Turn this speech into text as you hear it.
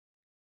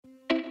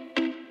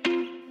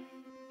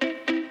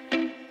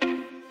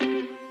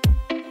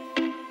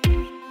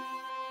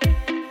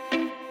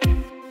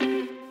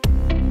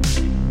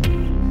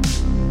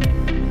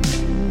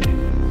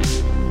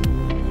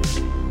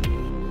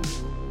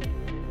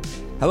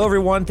Hello,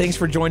 everyone. Thanks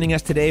for joining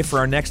us today for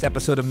our next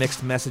episode of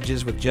Mixed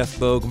Messages with Jeff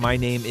Bogue. My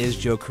name is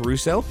Joe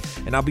Caruso,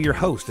 and I'll be your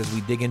host as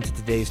we dig into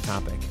today's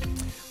topic.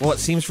 Well, it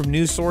seems from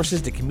news sources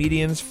to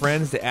comedians,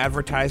 friends to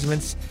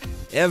advertisements,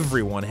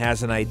 everyone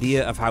has an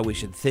idea of how we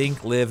should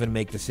think, live, and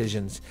make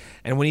decisions.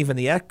 And when even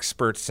the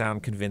experts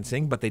sound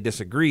convincing, but they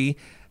disagree,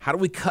 how do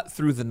we cut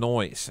through the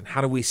noise? And how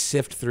do we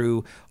sift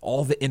through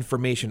all the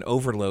information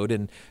overload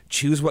and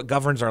choose what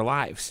governs our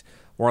lives?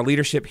 Well, our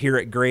leadership here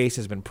at Grace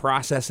has been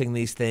processing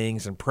these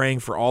things and praying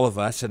for all of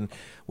us, and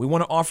we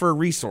want to offer a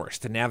resource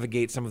to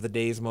navigate some of the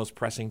day's most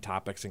pressing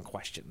topics and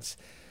questions.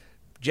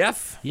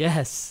 Jeff?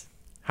 Yes.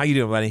 How you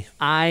doing, buddy?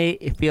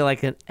 I feel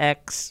like an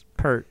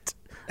expert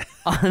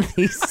on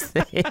these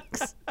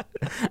things.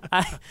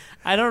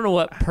 I don't know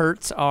what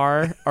perts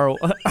are or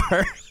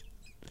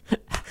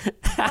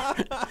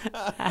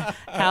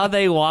how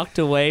they walked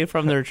away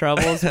from their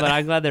troubles, but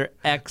I'm glad they're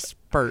experts.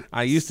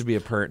 I used to be a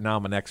pert, now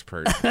I'm an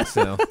expert.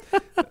 So,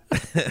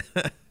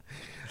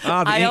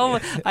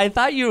 I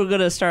thought you were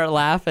going to start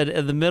laughing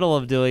in the middle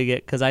of doing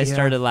it because I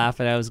started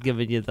laughing. I was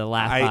giving you the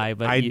laugh eye,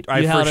 but you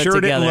held for it sure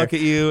together. didn't look at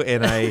you,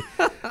 and I.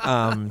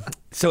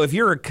 So if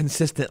you're a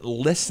consistent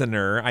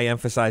listener, I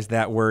emphasize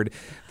that word.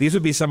 These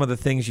would be some of the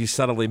things you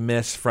subtly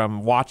miss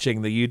from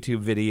watching the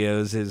YouTube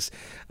videos.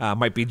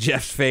 Might be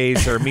Jeff's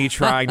face or me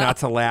trying not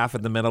to laugh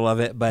in the middle of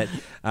it, but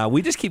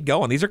we just keep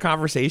going. These are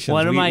conversations.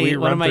 One of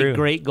my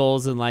great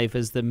goals in life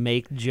is to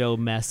make Joe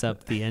mess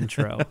up the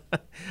intro.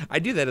 I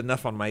do that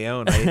enough on my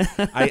own.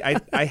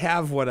 I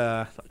have what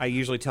I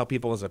usually tell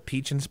people is a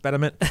peach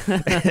impediment,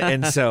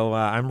 and so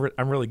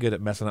I'm really good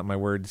at messing up my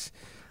words.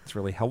 It's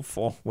really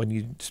helpful when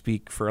you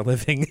speak for a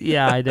living.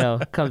 Yeah, I know.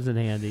 It comes in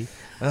handy.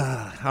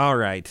 All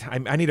right.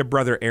 I need a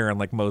brother Aaron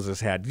like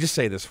Moses had. Just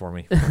say this for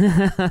me.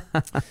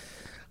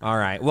 All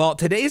right. Well,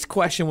 today's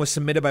question was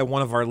submitted by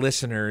one of our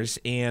listeners,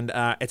 and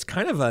it's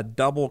kind of a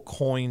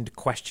double-coined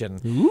question.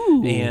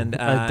 Ooh, and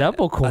a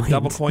double-coined. A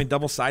double-coined,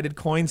 double-sided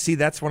coin. See,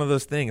 that's one of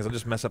those things. I'll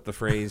just mess up the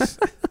phrase.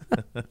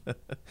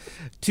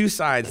 Two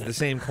sides of the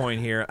same coin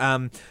here.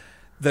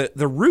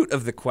 The root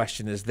of the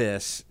question is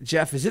this,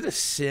 Jeff, is it a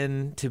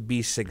sin to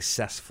be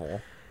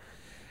successful?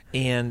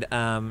 And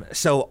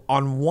so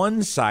on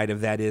one side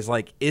of that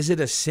is it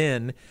a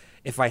sin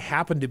if I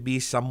happen to be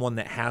someone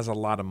that has a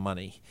lot of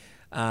money?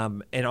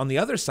 And on the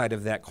other side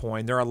of that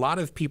coin, there are a lot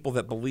of people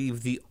that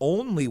believe the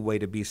only way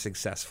to be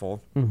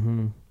successful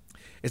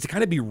is to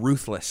kind of be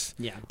ruthless,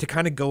 to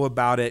kind of go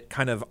about it,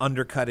 kind of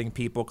undercutting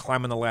people,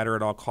 climbing the ladder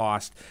at all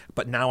costs,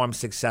 but now I'm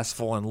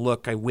successful and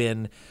look, I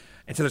win.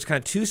 And so there's kind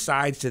of two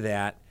sides to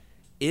that.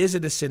 Is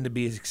it a sin to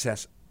be a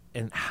success,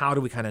 and how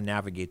do we kind of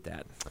navigate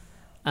that?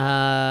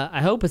 I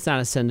hope it's not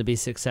a sin to be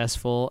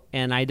successful,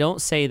 and I don't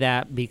say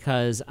that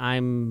because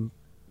I'm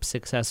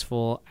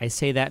successful. I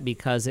say that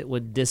because it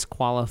would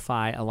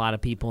disqualify a lot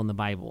of people in the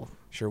Bible.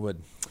 Sure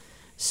would.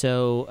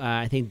 So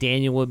I think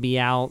Daniel would be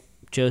out,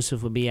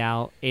 Joseph would be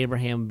out,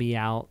 Abraham would be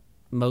out,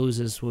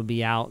 Moses would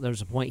be out.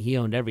 There's a point he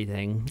owned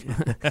everything.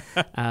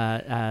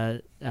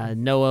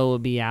 Noah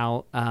would be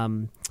out.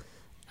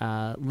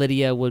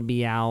 Lydia would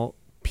be out.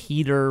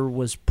 Peter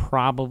was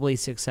probably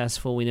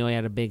successful. We know he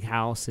had a big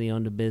house and he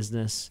owned a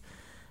business,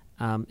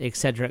 et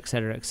cetera, et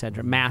cetera, et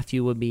cetera.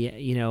 Matthew would be,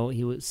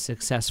 he was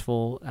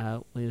successful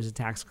when he was a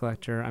tax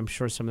collector. I'm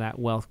sure some of that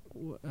wealth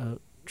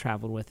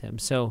traveled with him.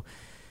 So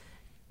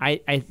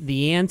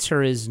the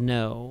answer is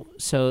no.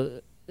 So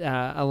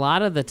a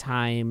lot of the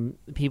time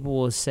people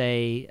will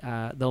say,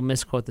 they'll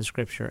misquote the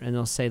scripture and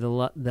they'll say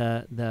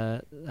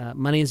the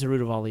money is the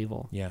root of all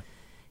evil. Yeah.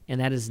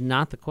 And that is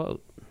not the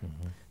quote.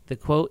 Mm-hmm. The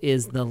quote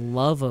is the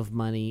love of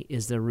money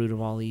is the root of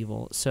all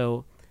evil.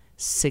 So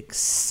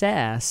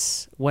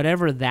success,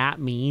 whatever that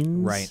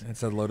means. Right.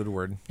 It's a loaded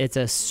word. It's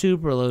a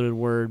super loaded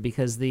word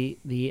because the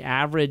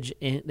average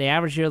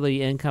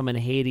yearly income in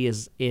Haiti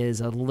is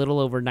a little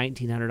over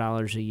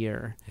 $1,900 a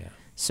year. Yeah.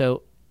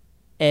 So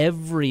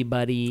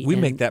everybody... We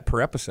make that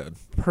per episode.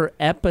 Per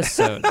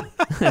episode.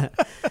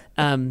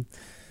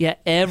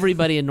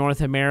 Everybody in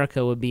North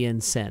America would be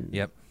in sin.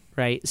 Yep.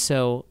 Right?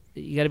 So...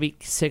 you got to be.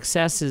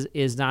 Success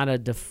is not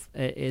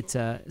it's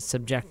a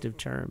subjective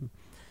term.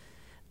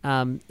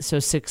 So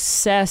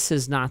success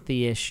is not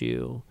the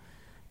issue.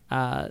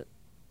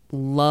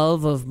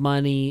 Love of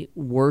money,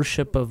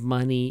 worship of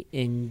money,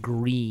 and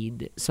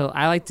greed. So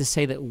I like to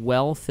say that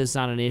wealth is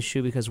not an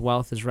issue because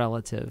wealth is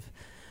relative.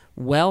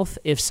 Wealth,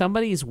 if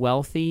somebody's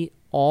wealthy,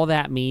 all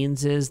that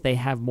means is they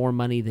have more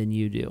money than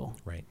you do.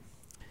 Right.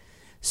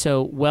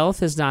 So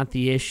wealth is not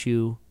the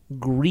issue.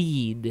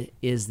 Greed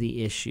is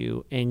the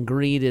issue, and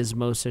greed is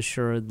most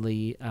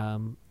assuredly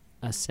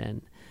a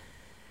sin.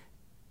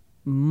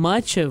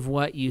 Much of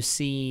what you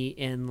see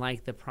in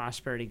like the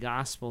prosperity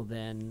gospel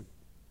then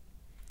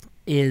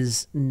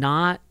is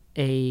not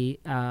a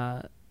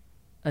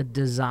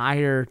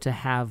desire to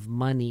have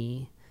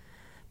money,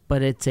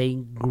 but it's a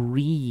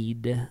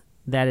greed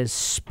that is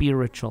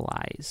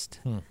spiritualized.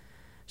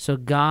 So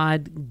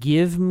God,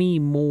 give me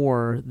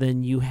more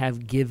than you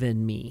have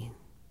given me.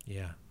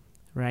 Yeah.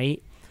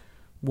 Right?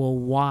 Well,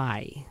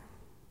 why?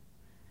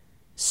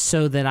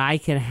 so that I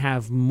can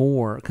have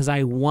more, because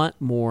I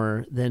want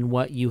more than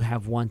what you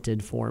have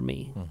wanted for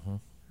me,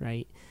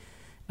 right?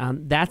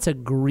 That's a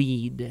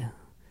greed.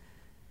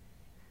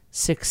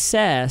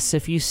 Success,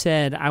 if you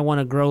said, I want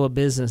to grow a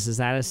business, is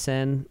that a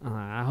sin?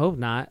 I hope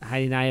not.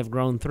 Heidi and I have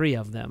grown 3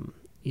 of them.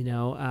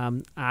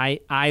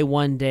 I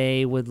one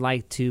day would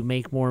like to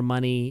make more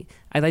money.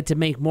 I'd like to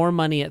make more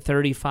money at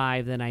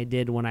 35 than I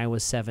did when I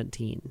was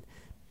 17.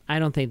 I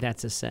don't think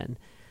that's a sin.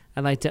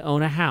 I'd like to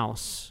own a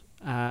house.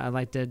 I'd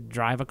like to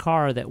drive a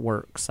car that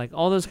works, like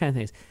all those kind of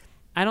things.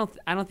 I don't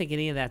think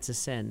any of that's a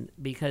sin,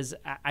 because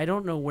I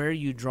don't know where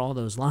you draw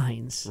those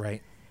lines.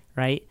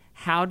 Right?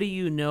 How do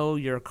you know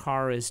your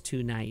car is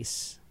too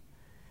nice?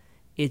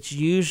 It's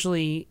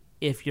usually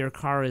if your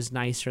car is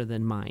nicer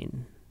than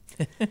mine.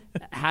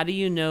 How do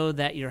you know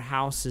that your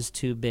house is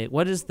too big?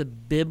 What is the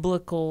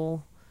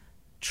biblical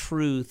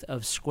truth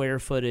of square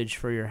footage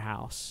for your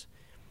house?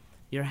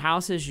 Your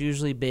house is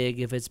usually big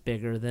if it's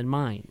bigger than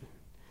mine.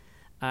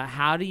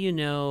 How do you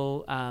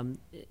know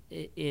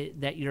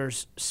that you're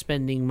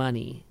spending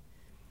money?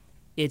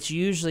 It's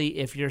usually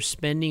if you're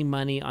spending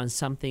money on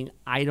something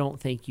I don't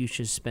think you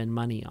should spend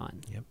money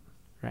on. Yep.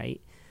 Right?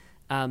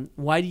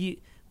 Why do you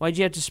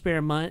have to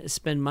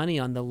spend money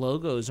on the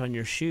logos on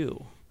your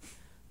shoe?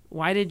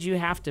 Why did you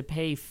have to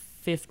pay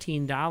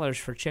 $15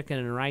 for chicken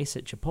and rice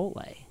at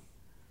Chipotle?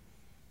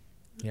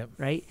 Yep.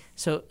 Right.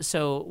 So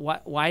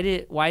why do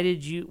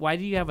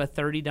you have a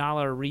 $30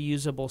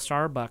 reusable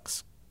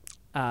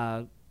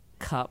Starbucks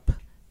cup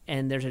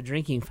and there's a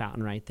drinking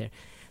fountain right there?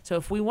 So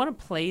if we want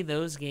to play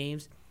those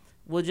games,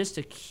 we'll just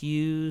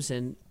accuse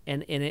and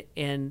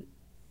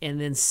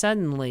then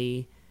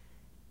suddenly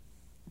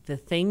the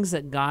things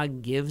that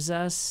God gives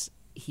us,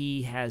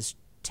 He has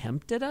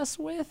tempted us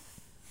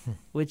with,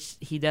 which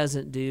He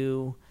doesn't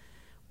do,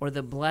 or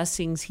the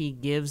blessings He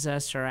gives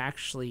us are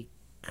actually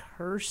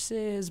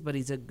curses, but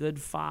He's a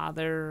good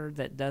Father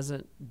that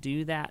doesn't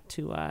do that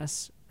to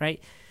us,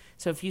 right?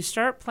 So if you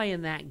start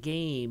playing that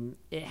game,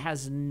 it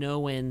has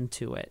no end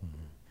to it.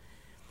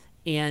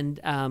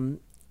 And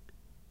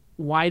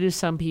why do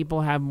some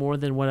people have more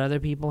than what other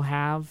people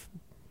have?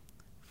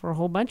 For a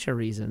whole bunch of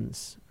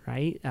reasons,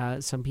 right?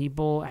 Some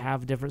people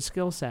have different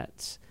skill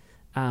sets.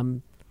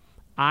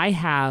 I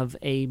have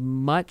a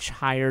much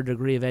higher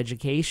degree of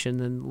education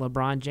than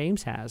LeBron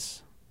James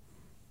has,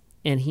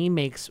 and he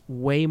makes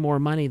way more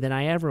money than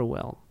I ever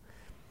will.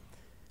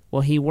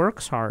 Well, he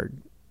works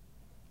hard.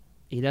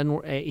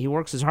 He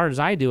works as hard as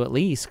I do, at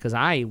least, because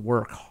I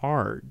work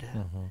hard.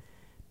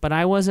 But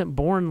I wasn't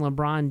born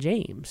LeBron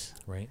James.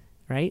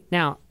 Right?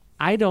 Now,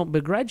 I don't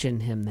begrudge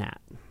him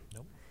that.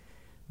 Nope.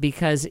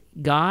 Because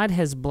God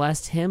has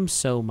blessed him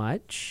so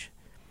much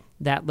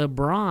that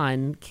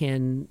LeBron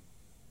can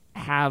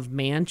have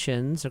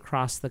mansions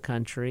across the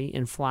country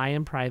and fly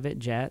in private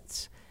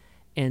jets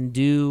and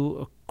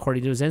do,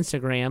 according to his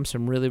Instagram,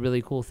 some really,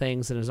 really cool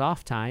things in his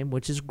off time,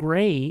 which is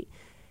great.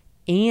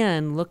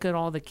 And look at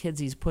all the kids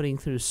he's putting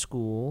through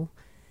school.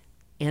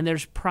 And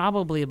there's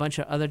probably a bunch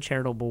of other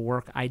charitable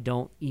work I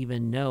don't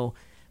even know,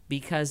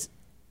 because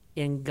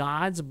in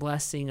God's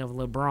blessing of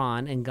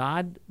LeBron, and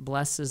God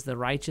blesses the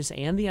righteous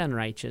and the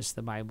unrighteous,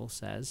 the Bible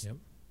says,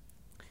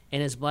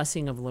 in his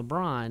blessing of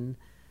LeBron,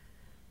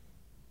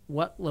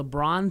 what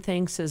LeBron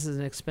thinks is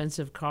an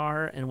expensive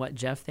car and what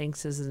Jeff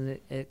thinks is an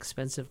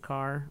expensive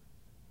car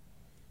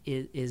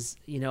is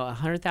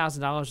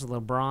 $100,000 to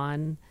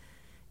LeBron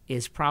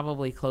is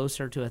probably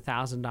closer to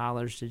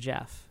 $1,000 to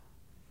Jeff,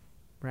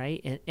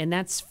 right? And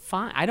that's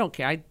fine. I don't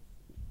care.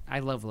 I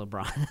love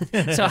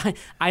LeBron, so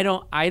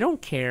I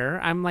don't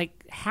care. I'm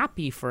like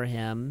happy for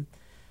him.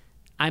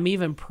 I'm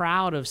even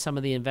proud of some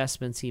of the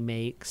investments he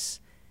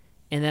makes,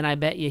 and then I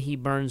bet you he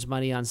burns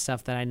money on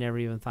stuff that I never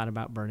even thought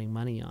about burning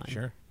money on.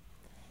 Sure.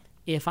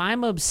 If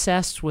I'm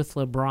obsessed with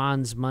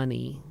LeBron's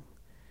money,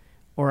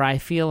 or I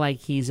feel like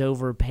he's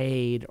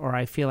overpaid, or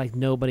I feel like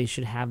nobody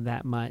should have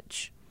that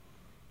much,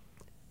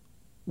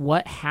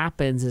 what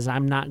happens is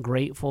I'm not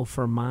grateful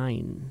for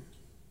mine.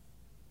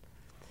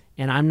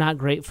 And I'm not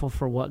grateful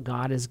for what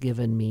God has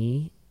given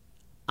me.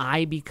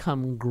 I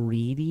become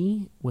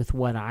greedy with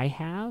what I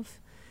have.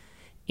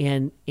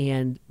 And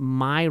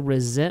my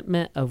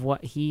resentment of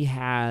what he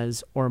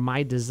has, or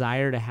my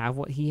desire to have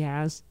what he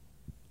has,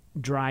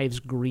 drives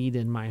greed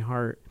in my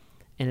heart.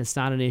 And it's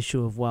not an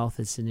issue of wealth,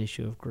 it's an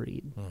issue of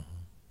greed.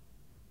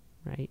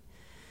 Right?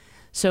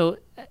 So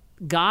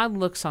God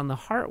looks on the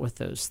heart with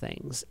those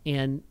things.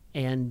 And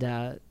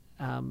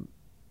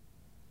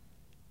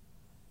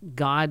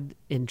God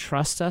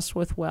entrusts us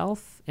with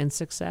wealth and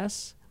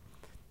success.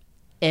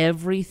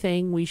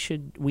 Everything we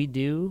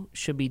do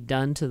should be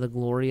done to the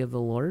glory of the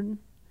Lord.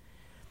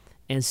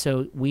 And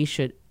so we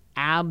should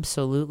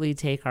absolutely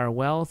take our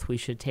wealth. We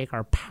should take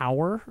our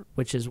power,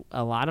 which is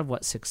a lot of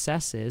what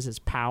success is. It's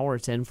power,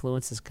 it's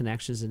influence, it's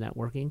connections and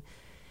networking.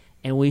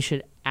 And we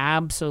should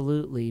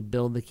absolutely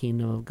build the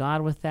kingdom of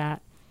God with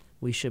that.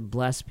 We should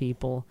bless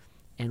people,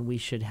 and we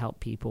should help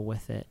people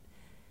with it.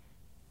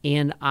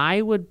 And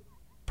I would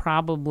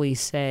probably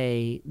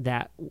say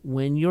that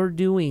when you're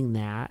doing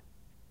that,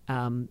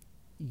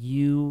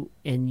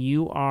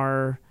 you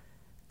are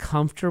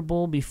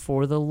comfortable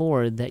before the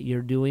Lord that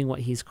you're doing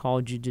what he's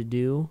called you to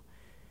do,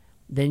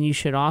 then you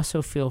should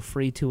also feel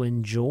free to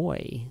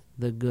enjoy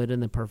the good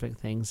and the perfect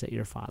things that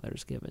your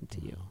Father's given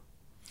to you.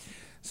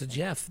 So,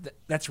 Jeff,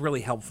 that's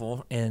really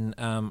helpful. And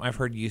I've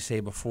heard you say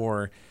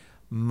before,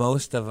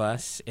 most of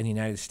us in the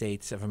United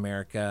States of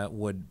America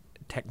would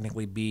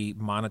technically be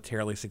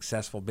monetarily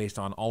successful based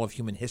on all of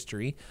human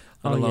history,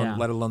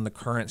 let alone the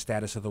current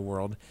status of the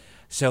world.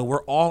 So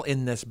we're all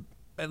in this,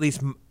 at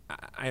least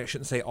I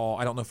shouldn't say all,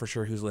 I don't know for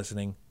sure who's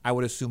listening. I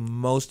would assume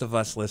most of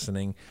us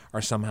listening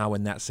are somehow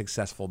in that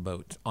successful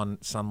boat on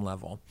some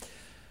level.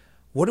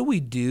 What do we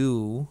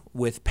do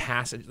with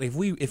passage?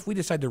 If we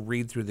decide to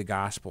read through the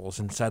Gospels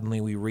and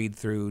suddenly we read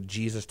through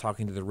Jesus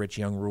talking to the rich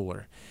young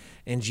ruler,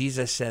 and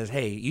Jesus says,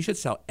 hey, you should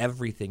sell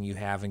everything you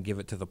have and give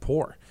it to the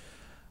poor.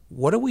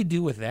 What do we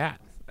do with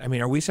that? I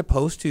mean, are we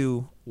supposed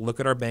to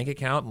look at our bank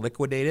account,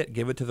 liquidate it,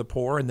 give it to the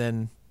poor, and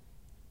then,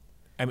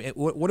 I mean,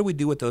 what do we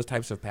do with those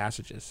types of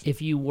passages?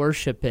 If you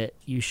worship it,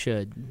 you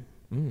should.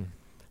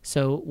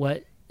 So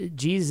what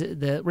Jesus,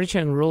 the rich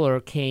young ruler,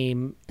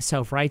 came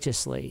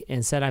self-righteously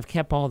and said, I've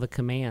kept all the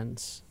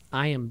commands.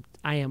 I am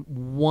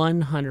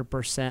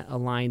 100%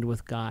 aligned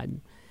with God.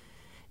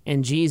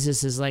 And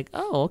Jesus is like,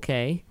 oh,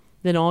 okay.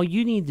 Then all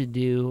you need to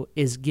do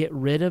is get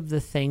rid of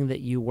the thing that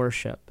you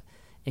worship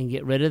and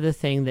get rid of the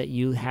thing that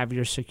you have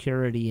your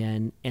security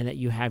in and that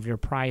you have your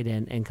pride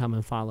in, and come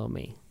and follow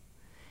me.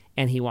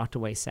 And he walked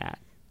away sad.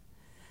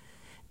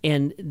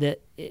 And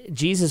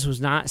Jesus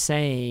was not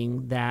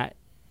saying that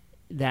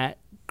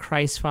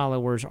Christ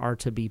followers are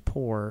to be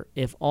poor.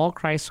 If all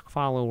Christ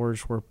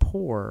followers were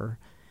poor,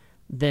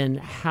 then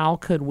how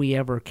could we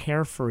ever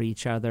care for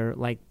each other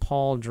like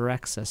Paul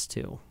directs us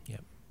to?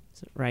 Yep.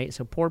 Right?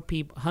 So poor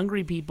people,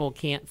 hungry people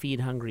can't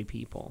feed hungry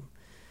people.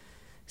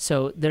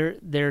 So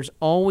there's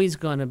always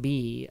going to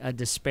be a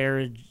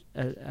disparity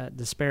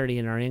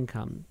in our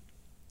income.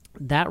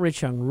 That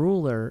rich young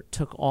ruler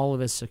took all of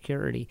his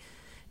security.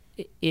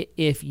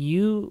 If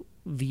you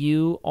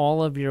view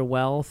all of your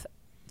wealth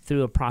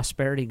through a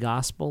prosperity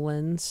gospel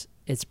lens,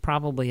 it's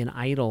probably an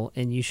idol,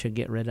 and you should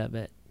get rid of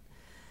it.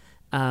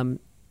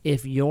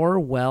 If your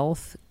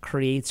wealth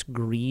creates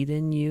greed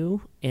in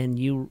you, and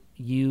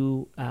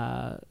you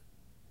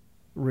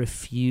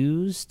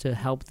refuse to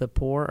help the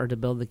poor or to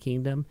build the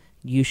kingdom,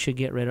 you should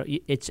get rid of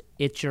it.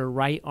 It's your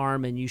right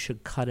arm, and you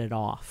should cut it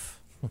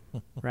off.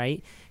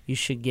 Right? You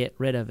should get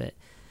rid of it.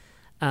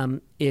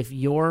 If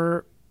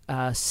your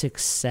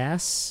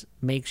success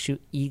makes you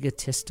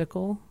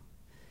egotistical,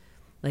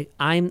 like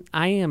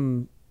I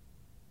am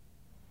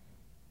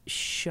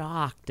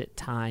shocked at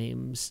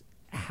times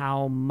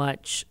how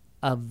much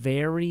a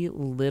very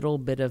little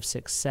bit of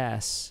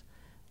success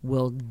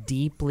will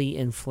deeply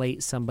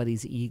inflate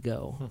somebody's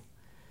ego.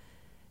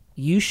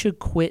 You should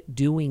quit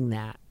doing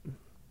that,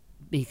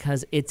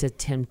 because it's a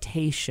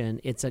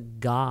temptation, it's a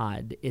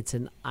god, it's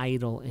an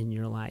idol in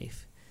your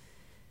life.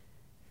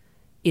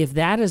 If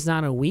that is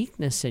not a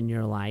weakness in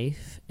your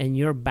life and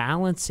you're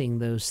balancing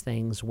those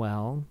things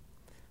well,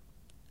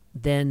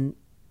 then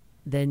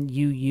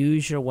you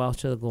use your wealth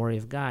to the glory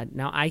of God.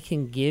 Now, I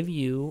can give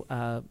you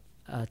a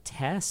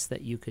test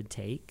that you could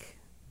take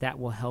that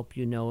will help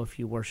you know if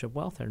you worship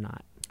wealth or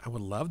not. I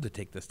would love to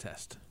take this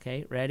test.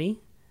 Okay,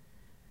 ready?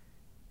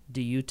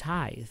 Do you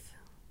tithe?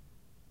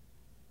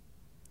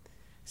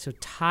 So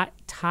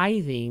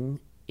tithing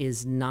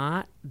is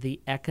not the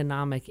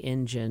economic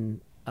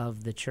engine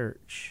of the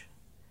church,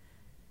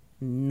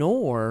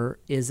 nor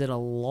is it a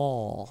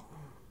law.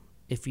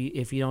 If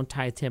you don't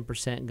tithe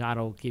 10%, God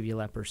will give you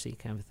leprosy,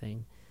 kind of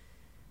thing.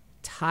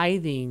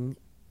 Tithing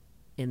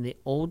in the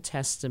Old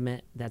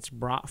Testament that's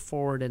brought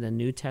forward in a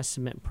New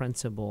Testament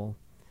principle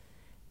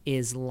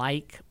is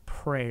like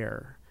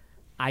prayer.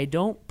 I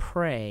don't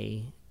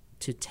pray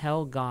to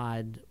tell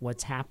God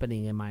what's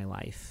happening in my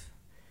life.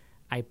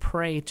 I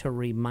pray to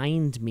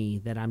remind me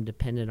that I'm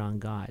dependent on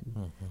God.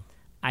 Mm-hmm.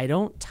 I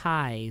don't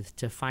tithe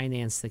to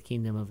finance the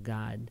kingdom of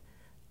God.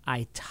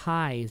 I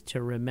tithe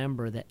to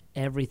remember that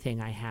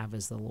everything I have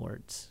is the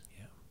Lord's.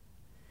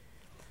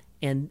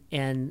 Yeah.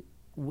 And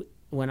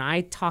when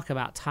I talk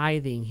about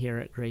tithing here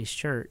at Grace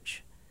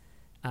Church,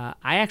 I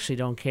actually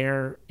don't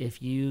care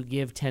if you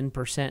give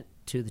 10%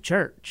 to the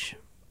church.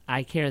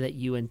 I care that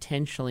you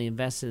intentionally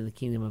invested in the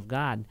kingdom of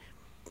God.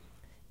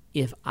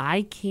 If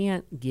I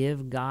can't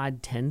give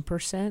God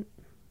 10%,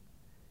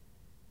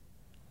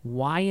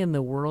 why in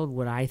the world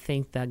would I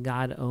think that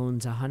God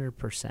owns 100%?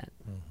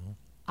 Mm-hmm.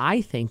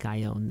 I think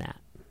I own that.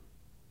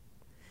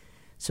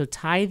 So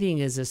tithing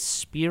is a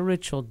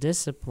spiritual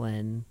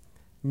discipline,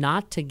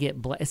 not to get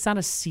it's not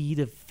a seed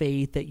of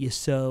faith that you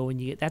sow and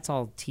you get. That's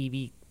all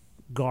TV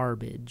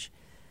garbage.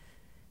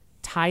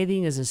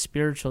 Tithing is a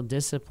spiritual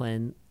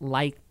discipline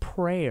like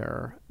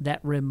prayer that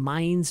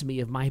reminds me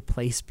of my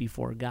place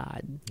before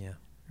God. Yeah.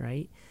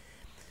 Right?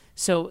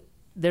 So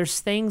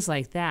there's things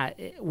like that.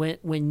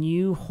 When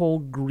you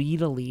hold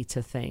greedily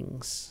to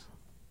things,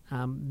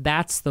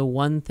 that's the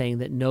one thing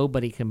that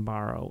nobody can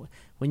borrow.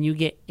 When you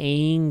get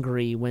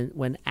angry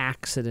when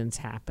accidents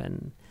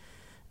happen,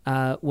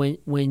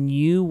 when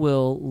you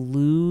will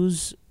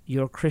lose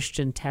your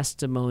Christian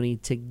testimony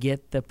to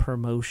get the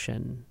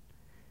promotion,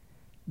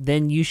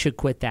 then you should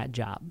quit that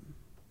job,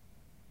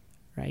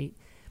 right?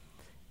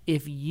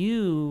 If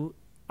you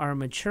are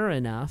mature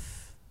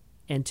enough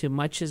and to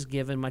much is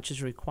given, much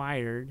is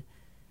required,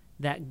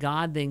 that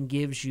God then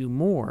gives you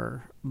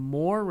more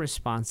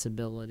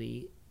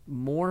responsibility,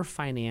 more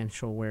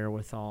financial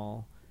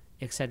wherewithal,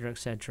 et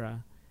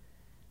cetera,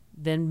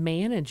 then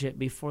manage it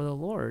before the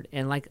Lord.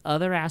 And like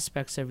other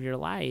aspects of your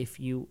life,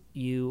 you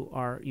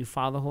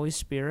follow the Holy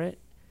Spirit.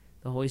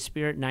 The Holy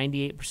Spirit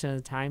 98% of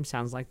the time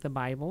sounds like the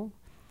Bible.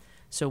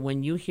 So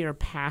when you hear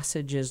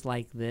passages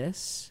like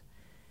this,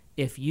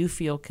 if you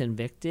feel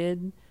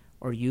convicted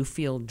or you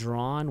feel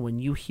drawn, when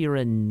you hear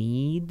a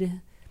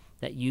need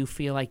that you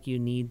feel like you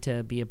need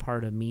to be a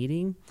part of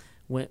meeting,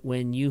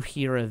 when you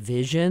hear a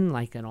vision,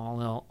 like an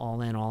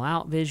all in, all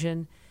out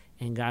vision,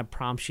 and God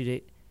prompts you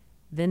to,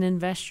 then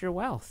invest your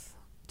wealth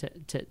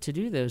to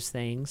do those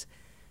things.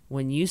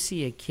 When you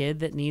see a kid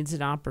that needs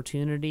an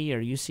opportunity, or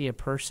you see a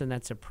person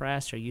that's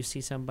oppressed, or you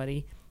see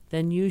somebody,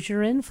 then use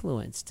your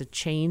influence to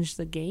change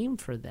the game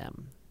for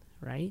them,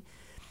 right?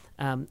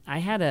 I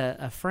had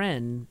a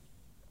friend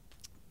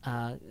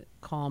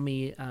call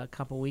me a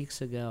couple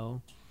weeks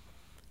ago,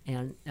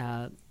 and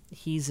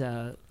he's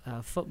a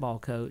football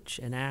coach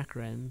in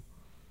Akron.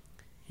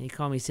 And he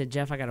called me, he said,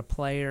 Jeff, I got a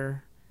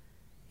player.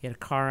 He had a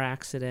car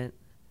accident,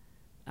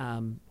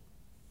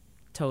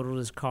 totaled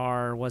his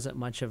car, wasn't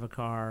much of a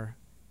car.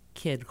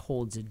 Kid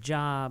holds a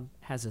job,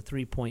 has a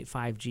 3.5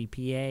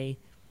 GPA,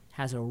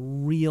 has a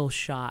real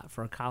shot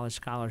for a college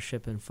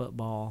scholarship in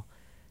football,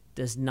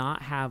 does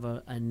not have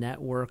a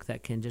network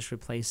that can just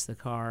replace the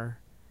car.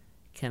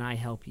 Can I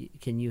help you?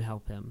 Can you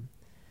help him?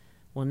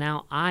 Well,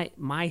 now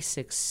my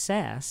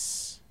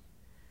success,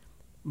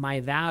 my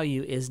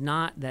value is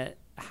not that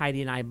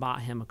Heidi and I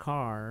bought him a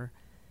car.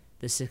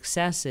 The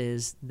success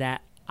is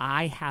that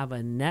I have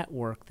a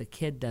network the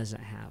kid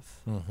doesn't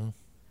have. Mm-hmm.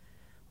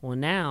 Well,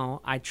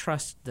 now I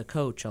trust the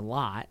coach a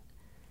lot,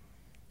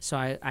 so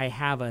I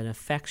have an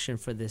affection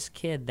for this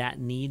kid. That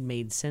need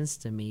made sense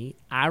to me.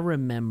 I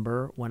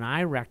remember when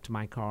I wrecked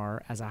my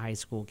car as a high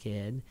school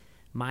kid,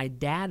 my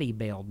daddy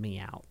bailed me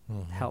out,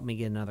 helped me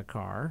get another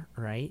car,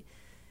 right?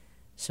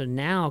 So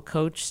now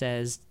coach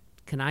says,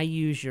 can I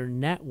use your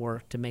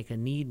network to make a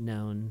need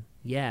known?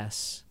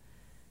 Yes.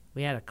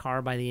 We had a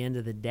car by the end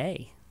of the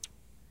day.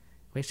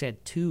 We actually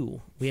had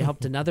two. We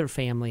helped another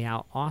family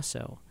out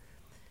also.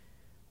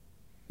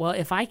 Well,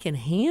 if I can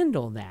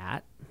handle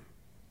that,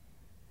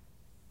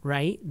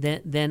 right,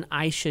 then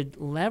I should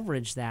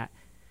leverage that.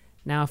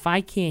 Now, if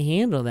I can't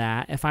handle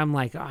that, if I'm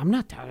like,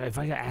 if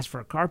I ask for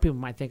a car, people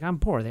might think I'm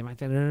poor. They might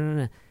think,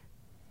 no.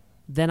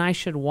 Then I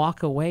should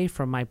walk away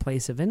from my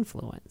place of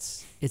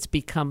influence. It's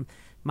become,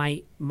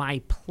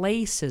 my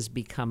place has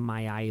become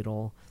my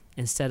idol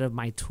instead of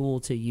my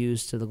tool to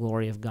use to the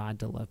glory of God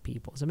to love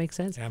people. Does that make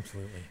sense?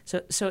 Absolutely.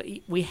 So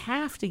we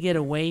have to get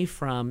away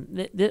from,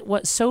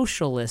 what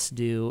socialists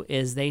do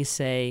is they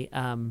say,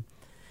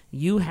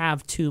 you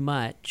have too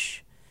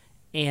much,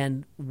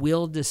 and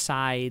we'll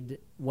decide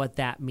what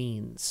that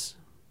means.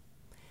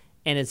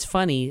 And it's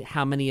funny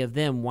how many of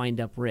them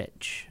wind up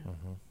rich,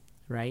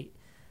 right?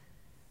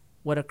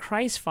 What a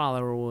Christ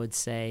follower would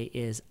say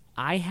is,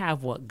 I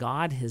have what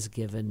God has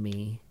given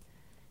me,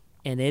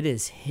 and it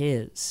is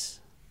His.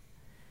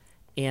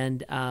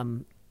 And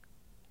an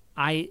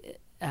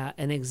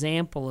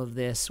example of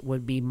this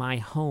would be my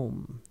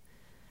home.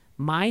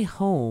 My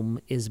home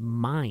is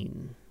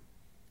mine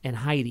and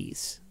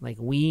Heidi's. Like,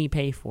 we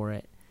pay for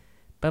it.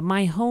 But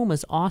my home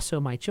is also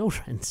my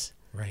children's.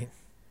 Right.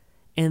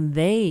 And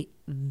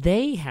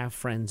they have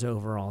friends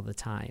over all the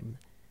time.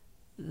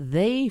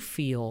 They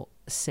feel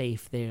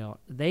safe there.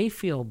 They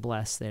feel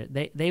blessed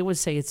there. They would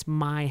say, it's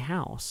my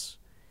house.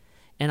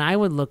 And I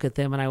would look at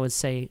them and I would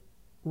say,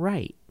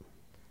 right,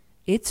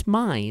 it's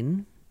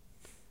mine,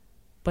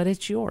 but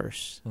it's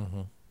yours.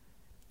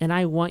 And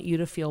I want you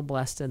to feel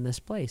blessed in this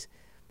place.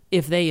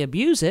 If they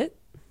abuse it,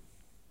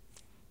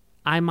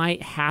 I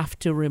might have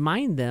to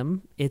remind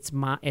them it's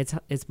Mom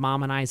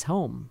and I's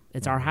home.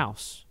 It's our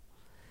house.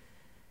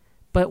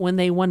 But when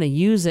they want to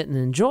use it and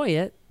enjoy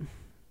it,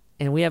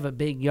 and we have a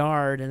big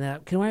yard,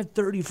 and can I have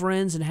 30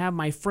 friends and have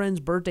my friend's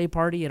birthday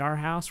party at our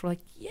house? We're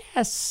like,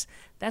 yes,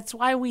 that's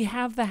why we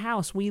have the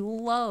house. We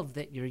love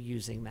that you're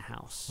using the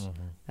house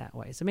that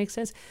way. Does that make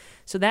sense?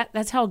 So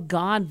that's how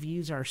God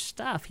views our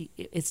stuff.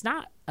 It's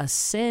not a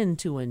sin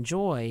to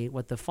enjoy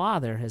what the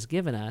Father has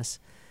given us.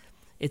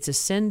 It's a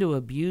sin to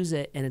abuse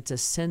it, and it's a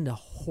sin to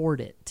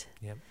hoard it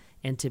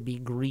and to be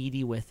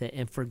greedy with it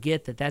and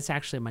forget that that's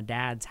actually my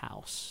dad's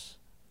house,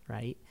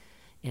 right?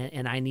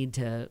 And I need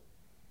to,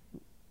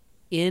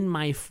 in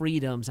my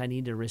freedoms, I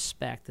need to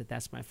respect that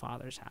that's my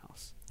Father's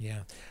house.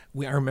 Yeah.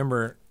 I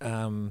remember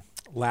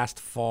last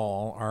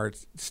fall, our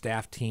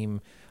staff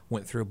team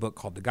went through a book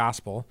called The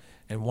Gospel,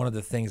 and one of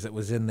the things that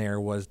was in there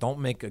was don't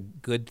make a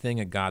good thing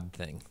a God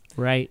thing.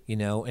 Right.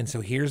 And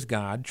so here's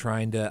God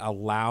trying to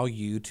allow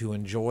you to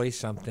enjoy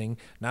something,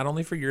 not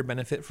only for your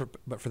benefit,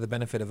 but for the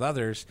benefit of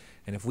others.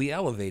 And if we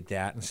elevate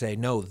that and say,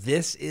 no,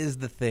 this is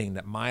the thing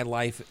that my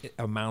life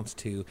amounts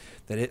to,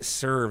 that it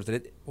serves,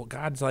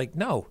 God's like,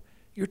 no,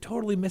 you're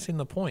totally missing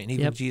the point. And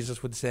even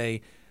Jesus would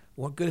say,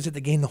 what good is it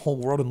to gain the whole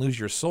world and lose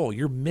your soul?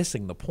 You're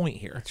missing the point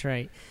here. That's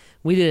right.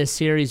 We did a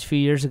series a few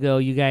years ago.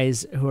 You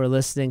guys who are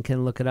listening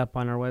can look it up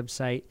on our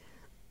website.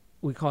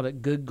 We called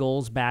it Good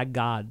Goals, Bad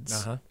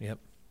Gods. Yep.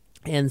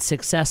 And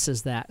success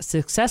is that.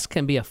 Success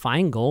can be a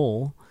fine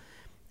goal.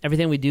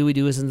 Everything we do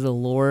is unto the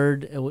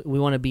Lord. We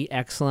want to be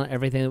excellent at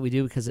everything that we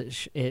do because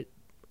it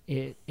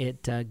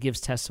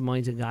gives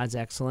testimony to God's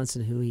excellence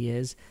and who He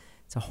is.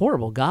 It's a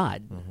horrible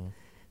God. Mm-hmm.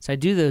 So I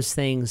do those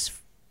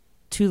things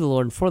to the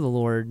Lord and for the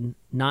Lord,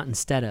 not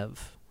instead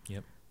of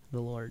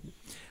the Lord.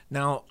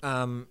 Now,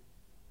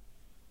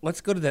 let's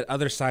go to that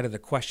other side of the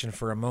question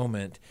for a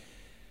moment.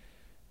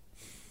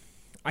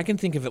 I can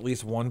think of at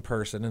least one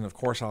person, and of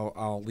course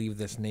I'll leave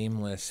this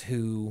nameless,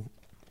 who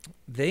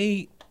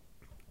they,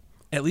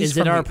 at least is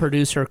it our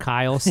producer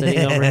Kyle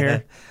sitting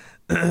over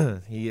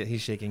here?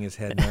 He's shaking his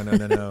head.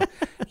 No.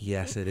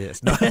 Yes, it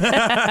is. No.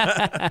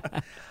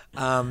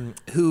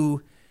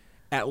 Who,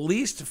 at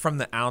least from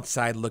the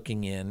outside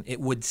looking in, it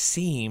would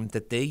seem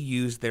that they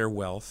use their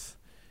wealth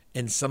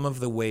in some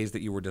of the ways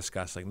that you were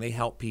discussing. They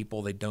help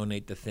people, they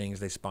donate to things,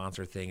 they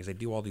sponsor things, they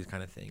do all these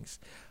kind of things.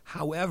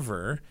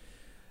 However,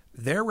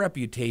 their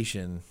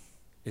reputation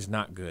is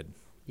not good.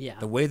 Yeah.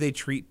 The way they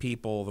treat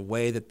people, the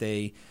way that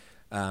they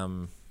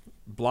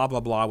blah, blah,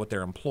 blah with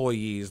their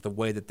employees, the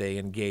way that they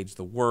engage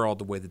the world,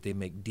 the way that they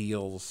make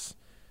deals,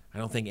 I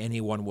don't think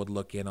anyone would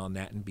look in on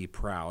that and be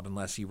proud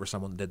unless you were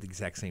someone that did the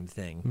exact same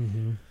thing.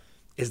 Mm-hmm.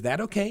 Is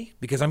that okay?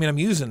 Because, I'm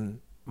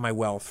using my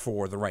wealth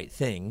for the right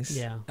things.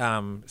 Yeah.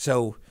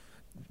 So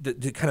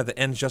do kind of the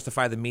ends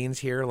justify the means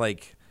here?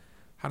 Like,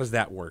 how does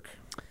that work?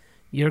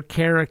 Your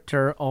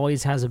character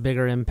always has a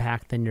bigger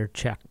impact than your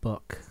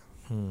checkbook.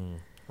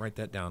 Write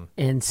that down.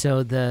 And so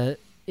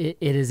it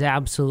is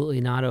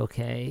absolutely not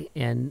okay.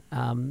 And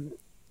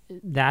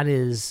that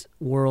is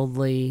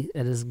worldly,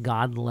 it is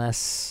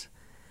godless,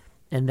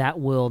 and that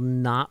will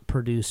not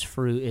produce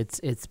fruit.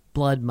 It's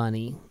blood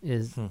money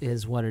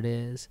is what it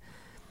is.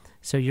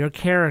 So your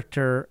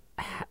character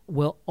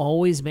will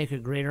always make a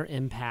greater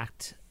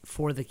impact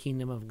for the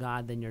kingdom of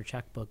God than your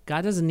checkbook.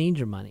 God doesn't need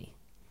your money.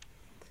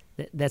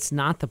 That's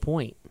not the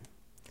point.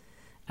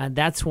 And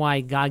that's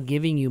why God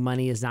giving you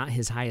money is not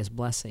His highest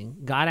blessing.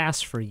 God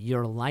asks for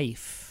your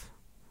life,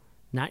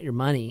 not your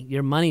money.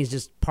 Your money is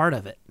just part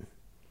of it,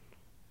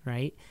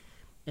 right?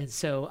 And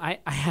so I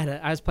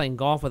was playing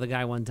golf with a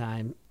guy one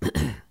time,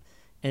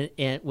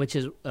 and which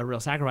is a real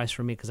sacrifice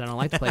for me because I don't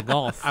like to play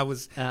golf. I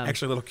was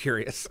actually a little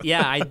curious.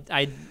 Yeah,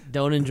 I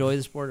don't enjoy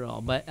the sport at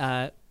all. But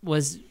I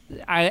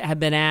had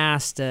been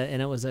asked,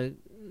 and it was a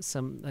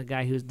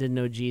guy who didn't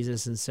know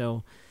Jesus, and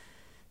so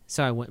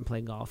I went and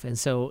played golf. And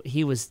so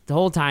the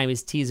whole time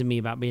he's teasing me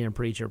about being a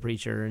preacher.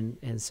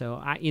 And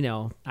so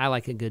I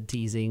like a good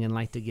teasing and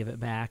like to give it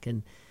back.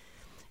 And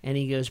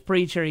he goes,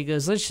 preacher, he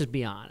goes, let's just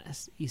be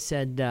honest. He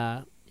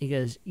said, he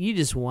goes,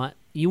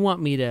 you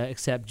want me to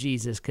accept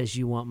Jesus because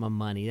you want my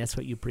money. That's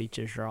what you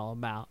preachers are all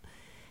about.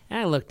 And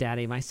I looked at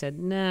him. I said,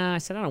 no. I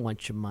said, I don't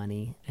want your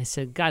money. I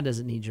said, God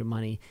doesn't need your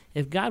money.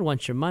 If God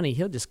wants your money,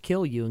 He'll just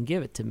kill you and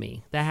give it to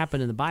me. That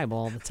happened in the Bible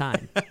all the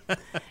time.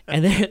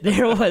 And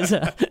there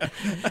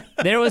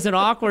was an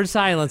awkward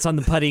silence on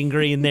the putting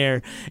green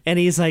there. And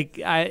he's like,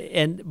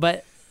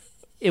 but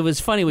it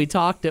was funny.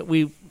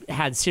 We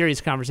had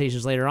serious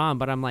conversations later on.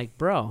 But I'm like,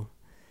 bro,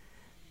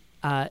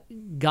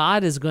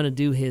 God is going to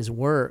do His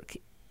work.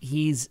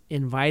 He's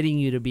inviting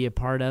you to be a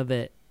part of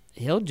it.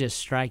 He'll just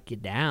strike you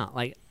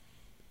down.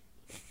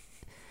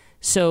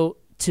 So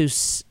to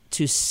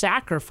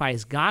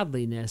sacrifice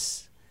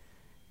godliness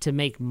to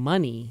make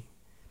money,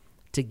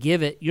 to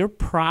give it, you're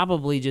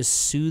probably just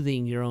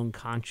soothing your own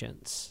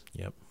conscience.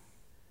 Yep.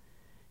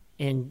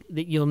 And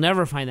you'll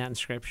never find that in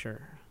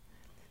Scripture.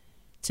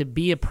 To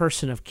be a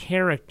person of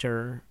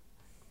character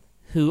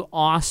who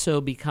also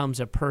becomes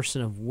a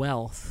person of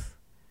wealth.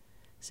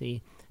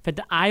 See, in fact,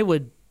 I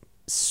would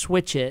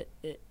switch it.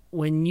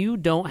 When you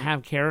don't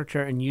have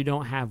character and you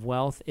don't have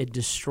wealth, it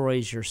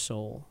destroys your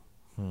soul.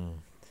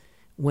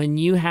 When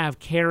you have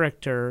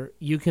character,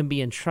 you can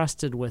be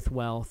entrusted with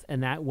wealth,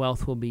 and that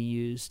wealth will be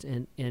used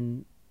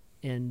in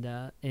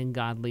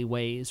godly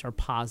ways or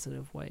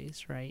positive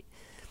ways, right?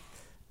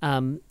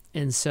 And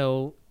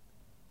so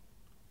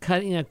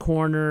cutting a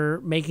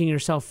corner, making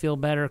yourself feel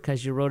better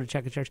because you wrote a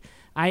check at church.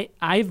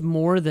 I've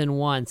more than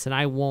once, and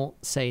I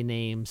won't say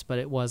names, but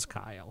it was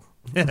Kyle.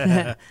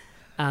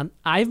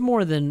 I've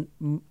more than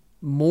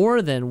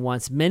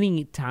once,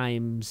 many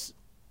times,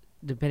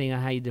 depending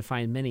on how you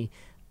define many,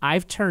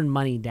 I've turned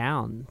money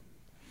down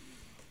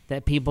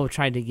that people have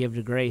tried to give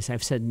to Grace.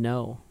 I've said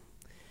no.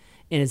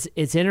 And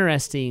it's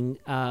interesting.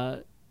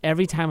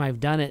 Every time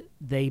I've done it,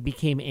 they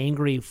became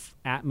angry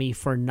at me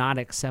for not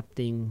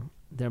accepting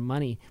their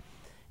money.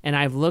 And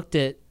I've looked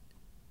at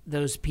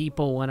those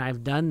people when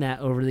I've done that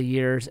over the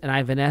years, and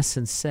I've in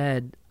essence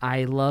said,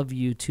 I love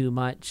you too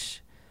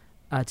much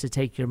to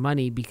take your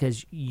money,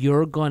 because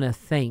you're going to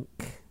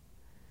think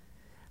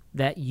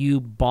that you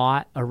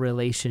bought a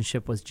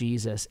relationship with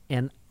Jesus,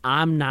 and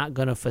I'm not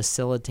going to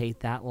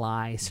facilitate that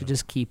lie. So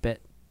just keep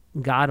it.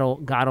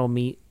 God'll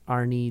meet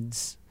our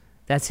needs.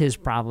 That's his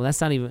problem.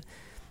 That's not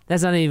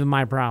even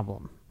my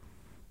problem.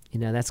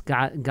 That's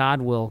God.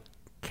 God will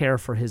care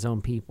for his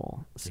own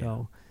people.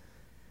 So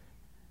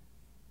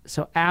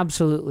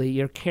absolutely,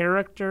 your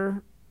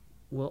character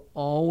will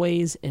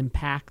always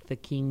impact the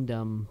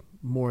kingdom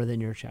more than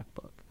your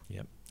checkbook.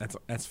 Yep,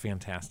 that's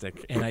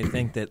fantastic, and I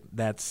think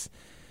that's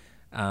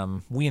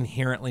we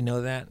inherently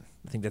know that.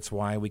 I think that's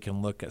why we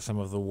can look at some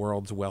of the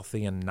world's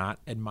wealthy and not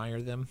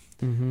admire them,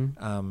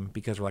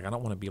 because we're like, I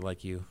don't want to be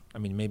like you. I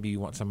mean, maybe you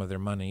want some of their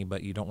money,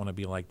 but you don't want to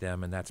be like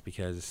them, and that's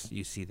because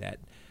you see that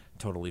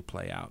totally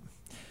play out.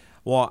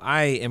 Well,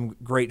 I am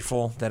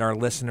grateful that our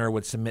listener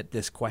would submit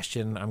this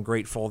question. I'm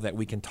grateful that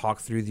we can talk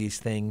through these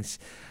things,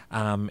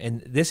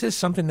 and this is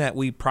something that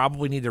we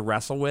probably need to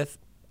wrestle with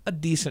a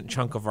decent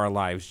chunk of our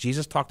lives.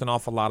 Jesus talked an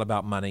awful lot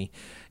about money,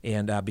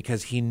 and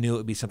because he knew it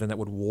would be something that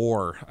would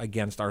war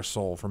against our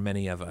soul for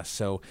many of us.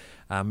 So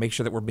make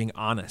sure that we're being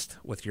honest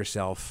with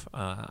yourself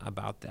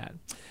about that.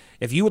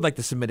 If you would like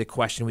to submit a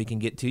question we can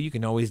get to, you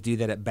can always do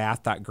that at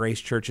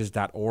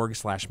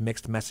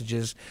bath.gracechurches.org/mixed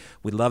messages.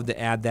 We'd love to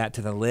add that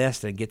to the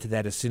list and get to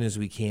that as soon as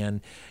we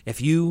can.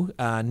 If you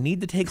need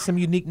to take some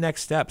unique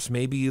next steps,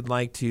 maybe you'd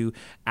like to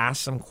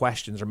ask some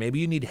questions, or maybe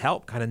you need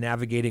help kind of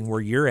navigating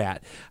where you're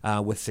at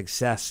with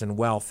success and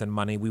wealth and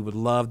money, we would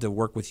love to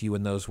work with you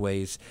in those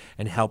ways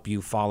and help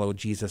you follow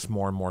Jesus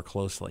more and more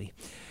closely.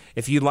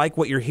 If you like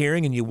what you're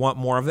hearing and you want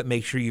more of it,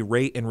 make sure you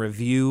rate and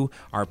review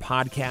our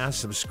podcast,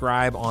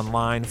 subscribe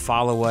online,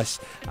 follow us.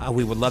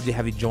 We would love to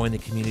have you join the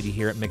community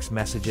here at Mixed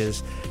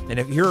Messages. And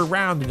if you're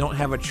around and don't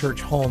have a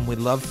church home, we'd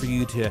love for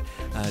you to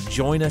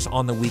join us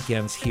on the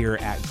weekends here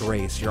at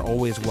Grace. You're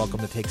always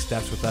welcome to take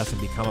steps with us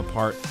and become a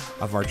part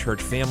of our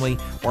church family.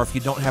 Or if you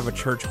don't have a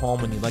church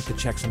home and you'd like to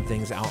check some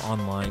things out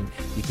online,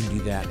 you can do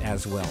that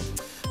as well.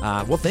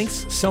 Well,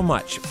 thanks so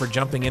much for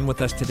jumping in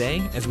with us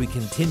today as we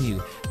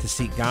continue to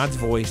seek God's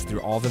voice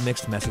through all the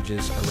mixed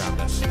messages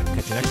around us.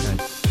 Catch you next time.